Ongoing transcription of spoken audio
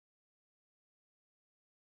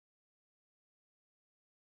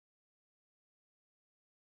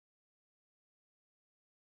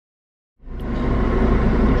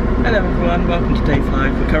everyone, welcome to day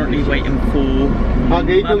 5. We're currently waiting for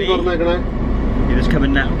Mummy, who's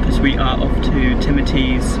coming now, because we are off to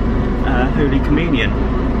Timothy's Holy Communion,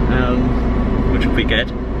 which will be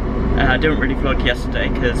good. I didn't really vlog yesterday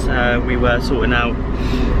because we were sorting out,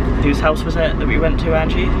 whose house was it that we went to,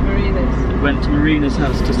 Angie? Marina's. We went to Marina's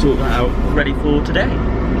house to sort that out, ready for today.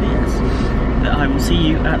 Yes. But I will see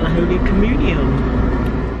you at the Holy Communion.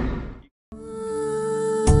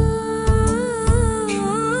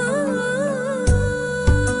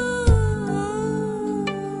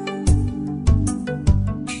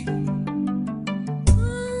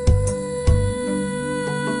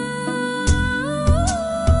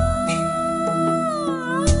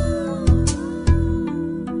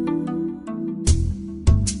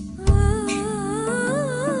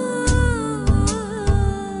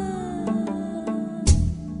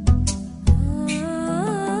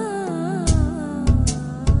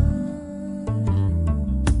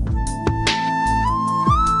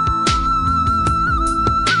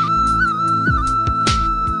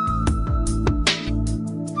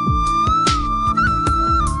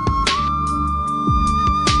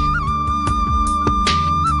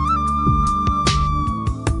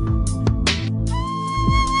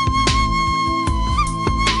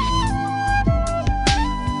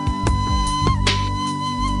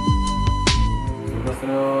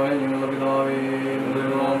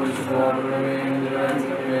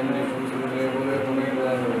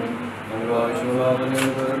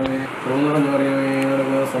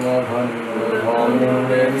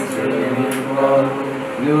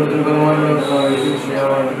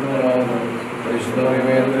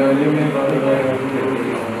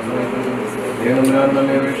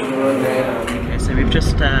 Okay, so we've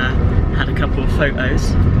just had a couple of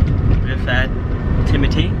photos with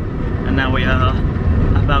Timothy, and now we are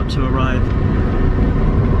about to arrive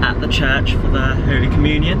at the church for the Holy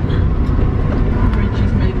Communion.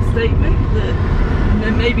 Richie's made a statement that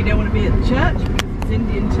they maybe don't want to be at the church because it's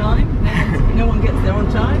Indian time. No one gets there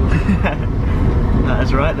on time. That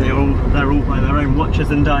is right. They're all by their own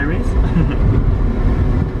watches and diaries.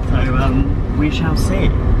 So we shall see.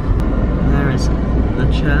 There is the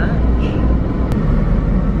church.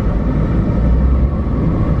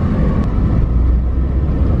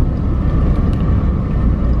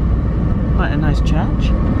 Quite a nice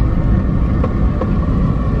church.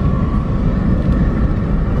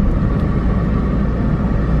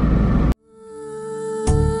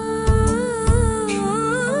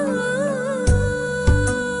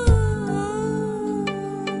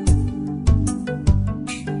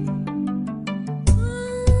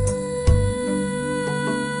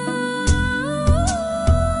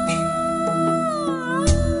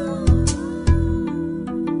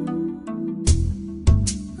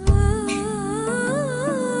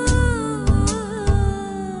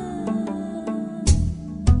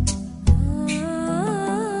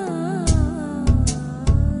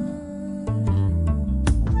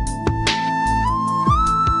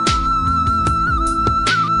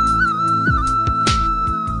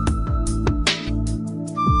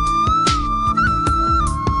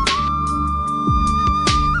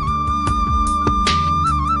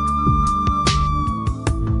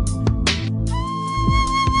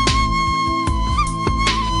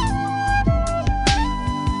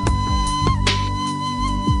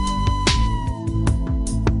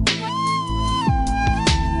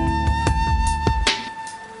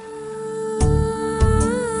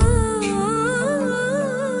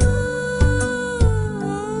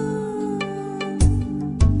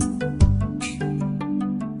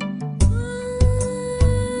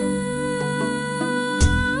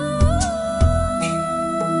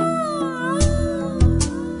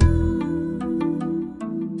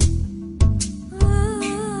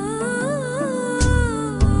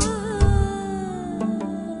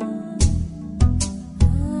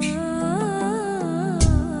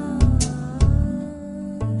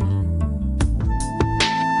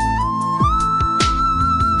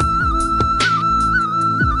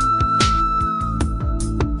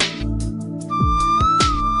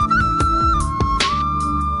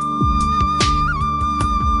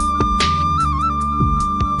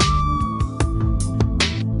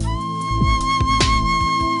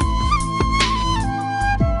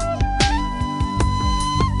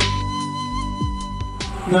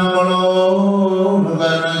 Never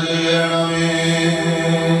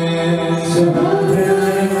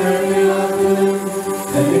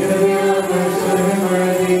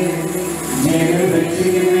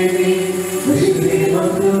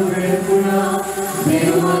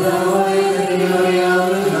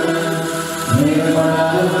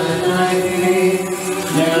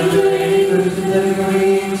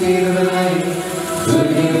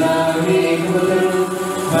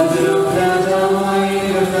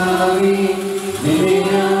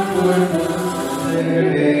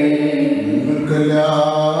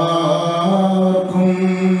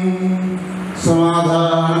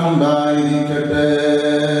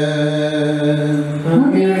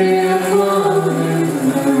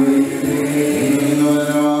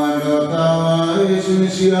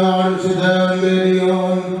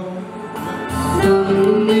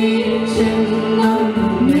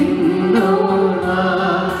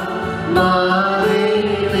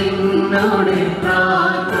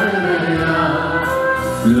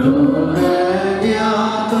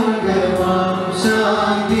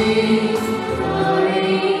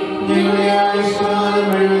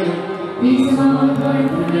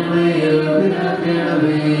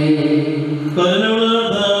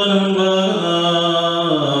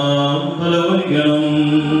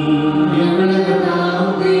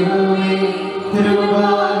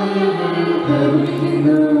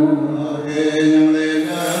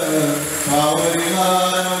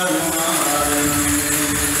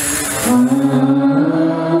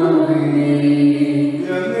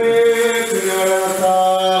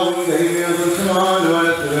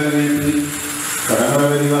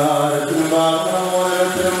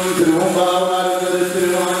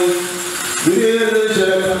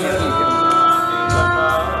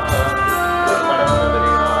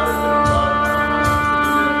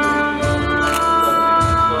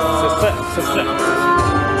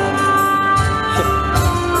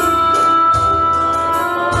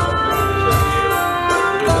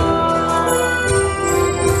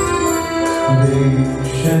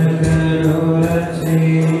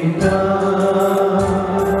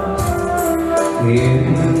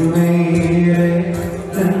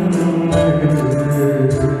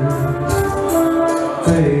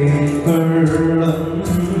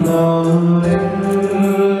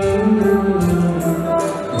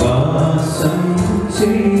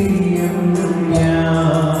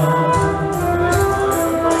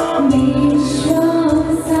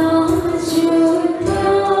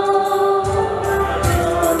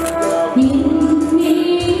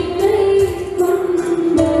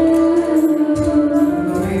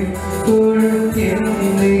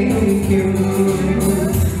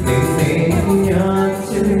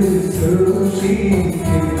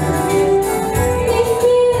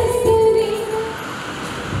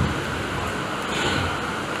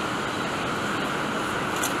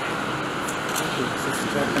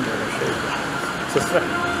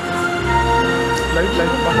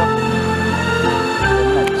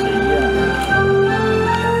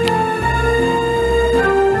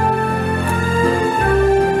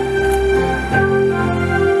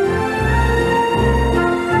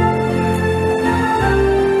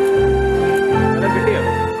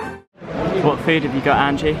What food have you got,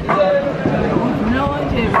 Angie? No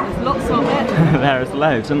idea, but there's lots of it. There's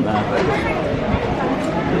loads, isn't there?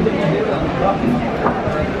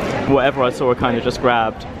 Whatever I saw I kind of just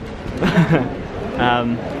grabbed.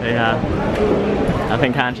 Yeah. I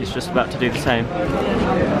think Angie's just about to do the same.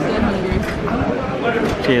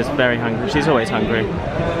 She is very hungry. She's always hungry.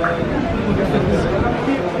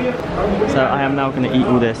 So I am now going to eat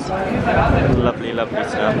all this lovely, lovely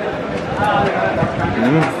stuff.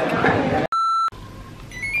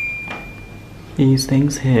 These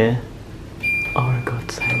things here are a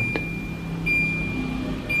godsend.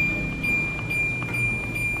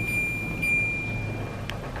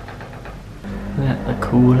 Let the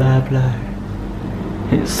cool air blow.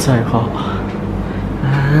 It's so hot.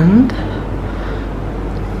 And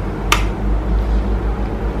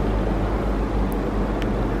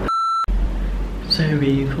so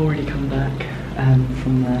we've already come back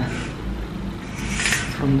from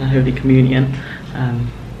the Holy Communion,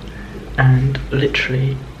 and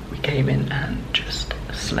literally we came in and just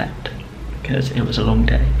slept because it was a long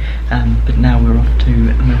day. But now we're off to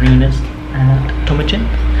Marina's at Tomachin,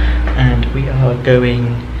 and we are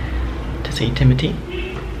going to see Timothy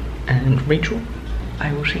and Rachel.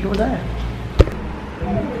 I will see you all there.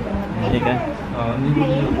 There you go.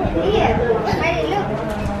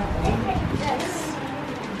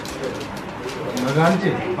 Auntie,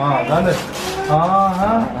 done it.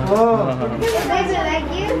 Like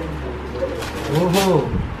you?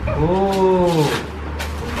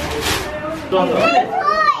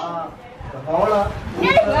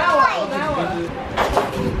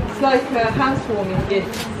 It's like a housewarming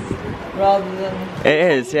gift rather than It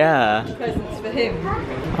is, yeah. presents for him.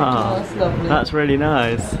 Oh, That's lovely. that's really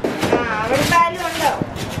nice.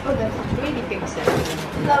 Oh, that's really big set.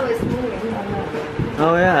 That was moving.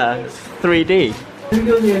 Oh yeah, it's 3D.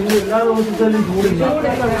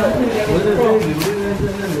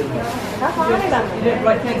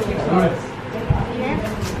 Right, thank you.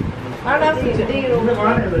 I'll ask you to do your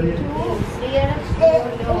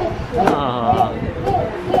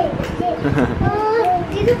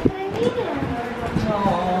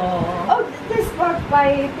Oh, this was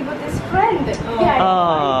by Timothy's friend.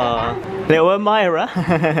 Little Myra.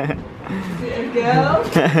 girl.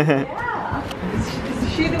 Yeah. Is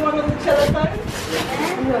she the one on the telephone?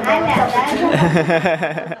 I love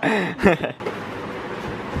that.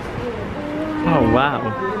 Oh wow.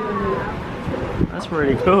 That's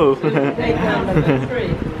really cool. Playground number 3.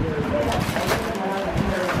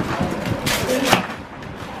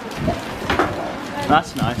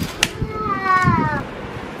 That's nice.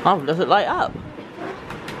 Oh, does it light up?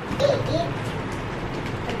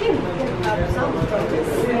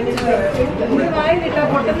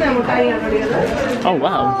 Oh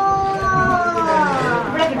wow.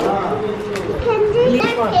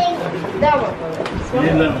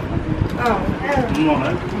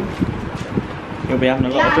 You'll be having a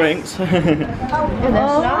lot of drinks. Oh,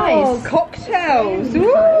 that's nice. Cocktails. Ooh.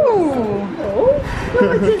 Oh,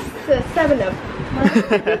 just 7-Up.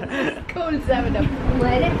 Cold 7-Up.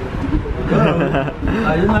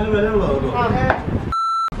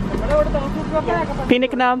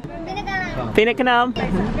 Pinakanam. Pinakanam.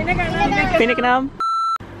 Pinakanam.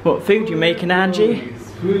 What food you making, Angie?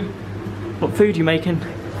 What food you making?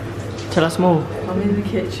 Tell us more. I'm in the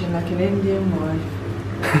kitchen like an Indian wife.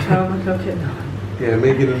 12 o'clock at night. Yeah,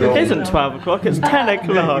 make it an It omelette. isn't 12 o'clock, it's 10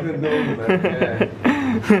 o'clock. Make it an omelette,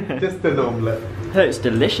 yeah. Just an omelette. Oh, it's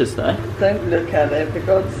delicious though. Don't look at it, for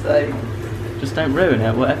God's sake. Just don't ruin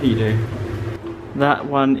it, whatever you do. That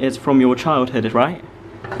one is from your childhood, right?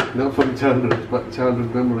 Not from childhood, but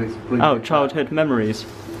childhood memories. Oh, childhood memories.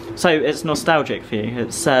 So it's nostalgic for you.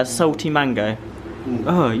 It's salty mango.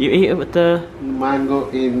 Oh, you eat it with the... Mango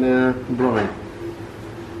in brine.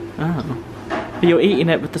 Oh. But you're eating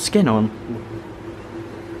it with the skin on.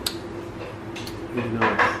 Very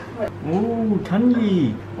nice. Oh,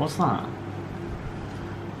 kanji. What's that?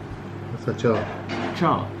 That's a char.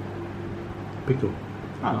 Char. Pickle.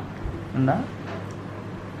 Oh. And that?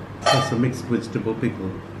 That's a mixed vegetable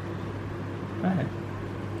pickle. Oh.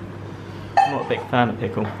 I'm not a big fan of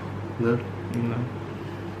pickle. No? No.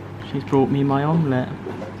 She's brought me my omelette.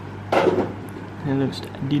 It looks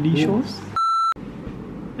delicious.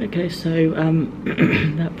 Okay, so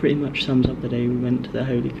that pretty much sums up the day. We went to the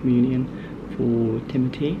Holy Communion for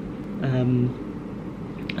Timothy.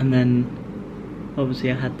 And then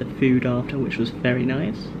obviously I had the food after, which was very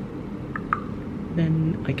nice.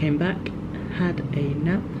 Then I came back, had a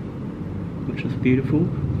nap, which was beautiful.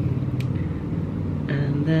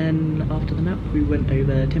 And then after the nap we went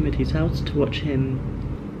over Timothy's house to watch him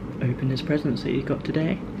open his presents that he got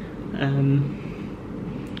today.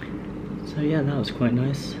 So yeah, that was quite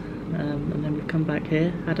nice. And then we've come back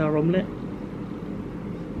here, had our omelette,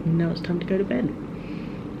 and now it's time to go to bed.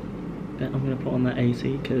 But I'm going to put on that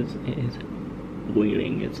AC because it is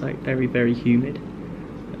boiling. It's like very, very humid.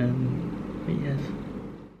 But yes.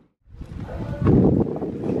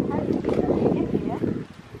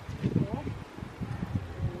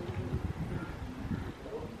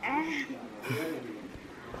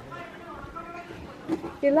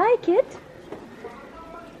 You like it?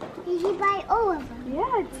 Did you buy all of them?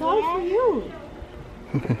 Yeah, it's all for you.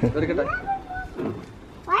 Very good.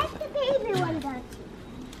 Why is the baby one got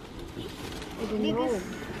you?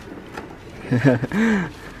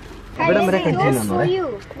 I don't know. For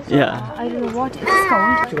you. Yeah. I don't know what it's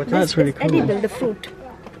called. That's really cool. Edible, the fruit.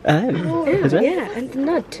 Oh, is it? Yeah, and the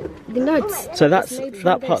nut. The nuts. So that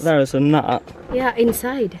part there is a nut. Yeah,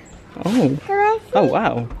 inside. Oh. Oh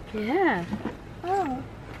wow. Yeah. Oh.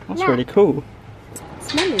 That's really cool.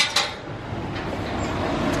 Smell it.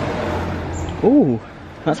 Ooh,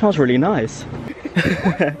 that smells really nice.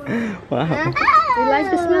 Wow. You like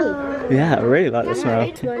the smell? Yeah, I really like the smell.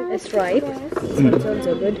 This one is ripe. This one's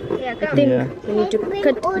also good. I think we need to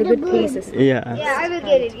cut the good pieces. Yeah. Yeah, I will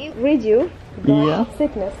get it. Riju got Yeah.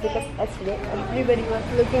 sickness because actually everybody was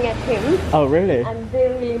looking at him Oh really? and they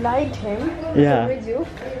really liked him. Yeah. So Riju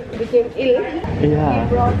became ill. Yeah. He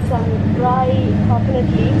brought some dry coconut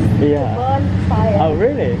leaves Yeah. to burn fire. Oh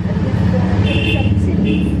really? And he's gonna put some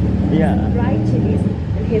chilies, Yeah. dry chilies,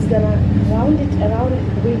 and he's gonna round it around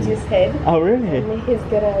Riju's head. Oh really? And he's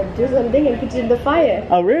gonna do something and put it in the fire.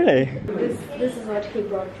 Oh really? This is what he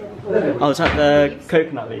brought from home. Oh, is that the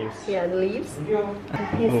coconut leaves? Yeah, the leaves. And he's Oh,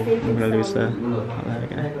 I'm taking gonna lose the. some, Oh, there we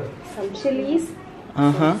go. some chilies,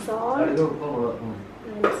 Uh-huh. some salt, and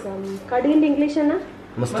some curry in English, Anna?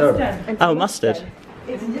 Mustard. And Oh, some mustard.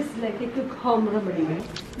 It's just like a cook home remedy.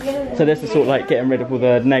 So this is sort of like getting rid of all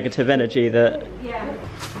the negative energy that... Yeah.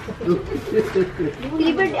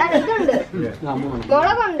 തീപ്പെട്ടി അതുണ്ട്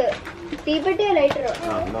മുളകുണ്ട് തീപ്പെട്ടിയോ ലൈറ്ററോ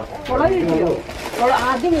മുളക് കിട്ടിയോ?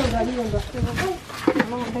 ആദ്യം കൊണ്ടോ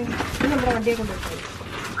നമ്മുടെ വണ്ടിയെ കൊണ്ടു.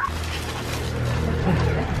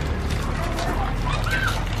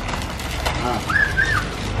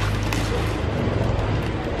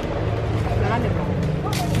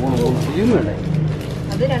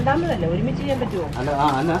 അത് രണ്ടാമതല്ലേ, ഒരുമിച്ച് ചെയ്യാൻ പറ്റുമോ?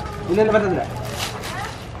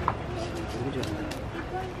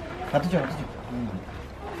 പറ്റത്തില്ല.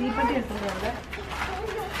 തീപ്പെട്ടി എടുത്തത്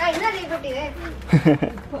ഇന്നാ തീപ്പെട്ടി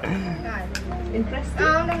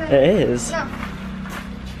It is.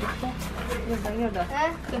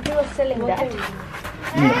 He was selling that.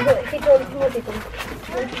 He told Timothy to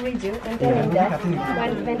go to Riju and tell him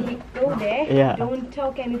that when he go there, Yeah. don't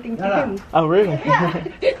talk anything to him. Oh really?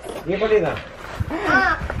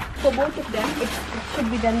 For both of them, it should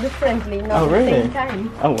be done differently, not Oh, at the really? same time.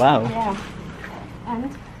 Oh wow. Yeah. And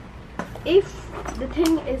if the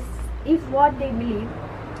thing is, if what they believe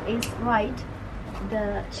is right, the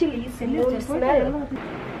chilies won't smell.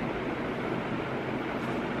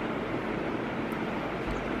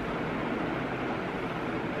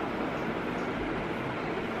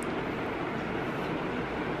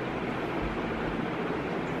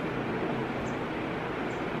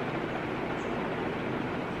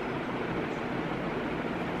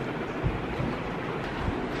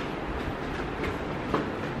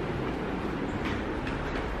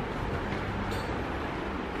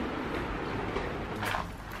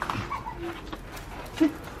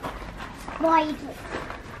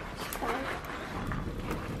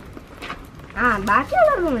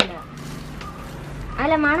 ബാക്കിയുള്ളവർക്കുമില്ല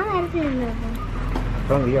അല്ല മണം നേരത്തെ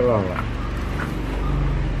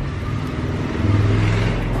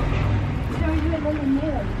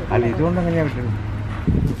അല്ല ഇതുകൊണ്ട് എങ്ങനെയാ പറ്റും?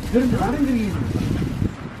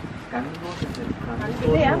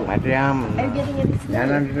 മറ്റേ ഞാൻ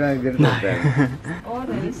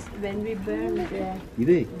Always when we burn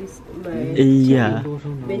ഇത് this Yeah.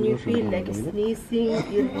 when you feel like sneezing,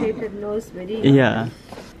 irritated nose, very Yeah.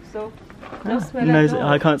 so no smell No, at all.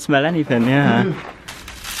 I can't smell anything. Yeah.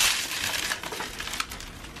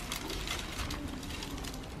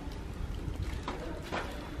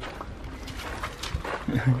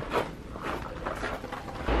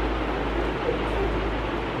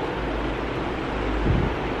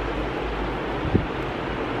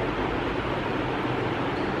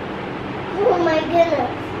 Oh my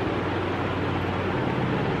goodness.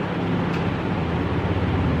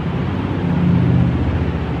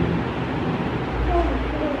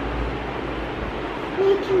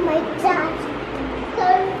 Making my dad so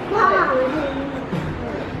proud.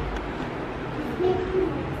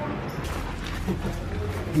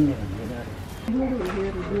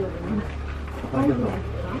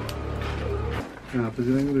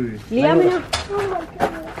 Liamina, Oh my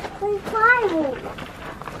goodness. My Bible.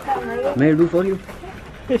 May I do for you?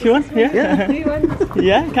 If you want. Yeah. do you want this?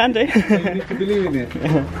 Yeah, can do. You need to believe in it.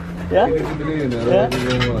 Yeah. You need to believe in it. Yeah.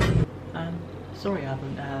 Otherwise it won't work. Sorry I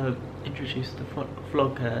haven't introduced the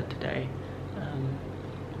vlog today.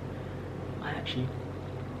 I actually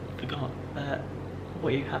forgot, but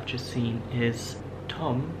what you have just seen is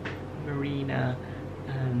Tom, Marina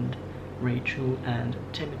and Rachel and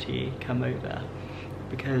Timothy come over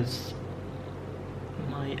because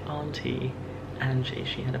my auntie Angie,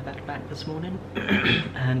 she had a bad back this morning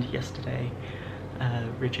and yesterday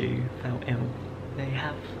Riju fell ill. They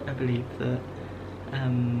have, I believe, that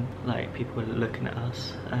like people were looking at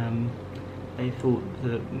us, they thought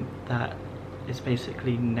that that is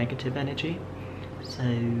basically negative energy, so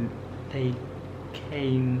they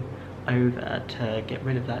came over to get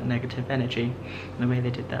rid of that negative energy. And the way they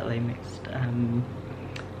did that, they mixed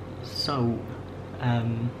salt,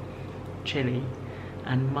 chili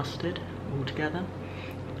and mustard all together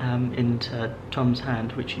into Tom's hand,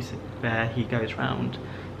 which is where he goes round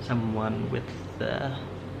someone with the,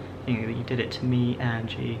 you know, he did it to me,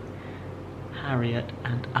 Angie, Harriet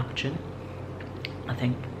and Upton, I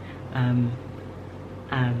think,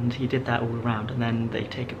 and he did that all around, and then they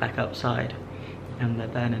take it back outside and they're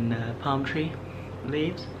burning palm tree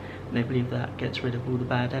leaves. They believe that gets rid of all the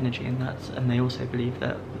bad energy, and they also believe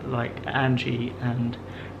that like Angie and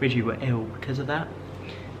Riju were ill because of that,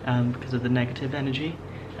 because of the negative energy,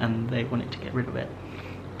 and they wanted to get rid of it.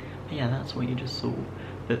 But yeah, that's what you just saw.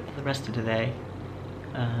 But for the rest of the day,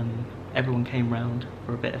 everyone came round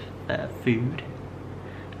for a bit of food,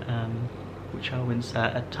 which I'll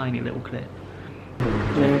insert a tiny little clip.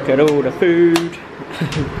 Look at all the food.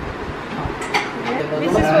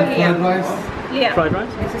 This is for Liam. Fried rice. Yeah. Fried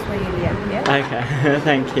rice? This is for Ilya. Yeah. Okay,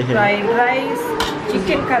 thank you. Fried rice,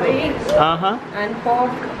 chicken curry, Uh-huh. and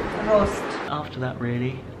pork roast. After that,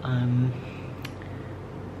 really,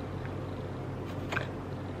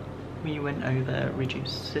 we went over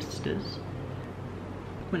Riju's sisters.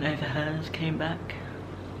 Went over hers, came back,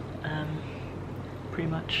 pretty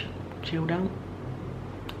much chilled out,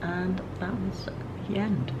 and that was the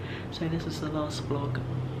end. So this is the last vlog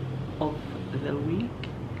of the week,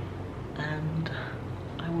 and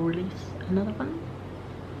I will release another one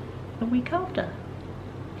the week after.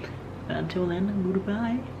 But until then,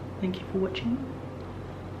 goodbye. Thank you for watching.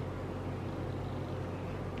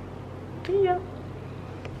 See ya.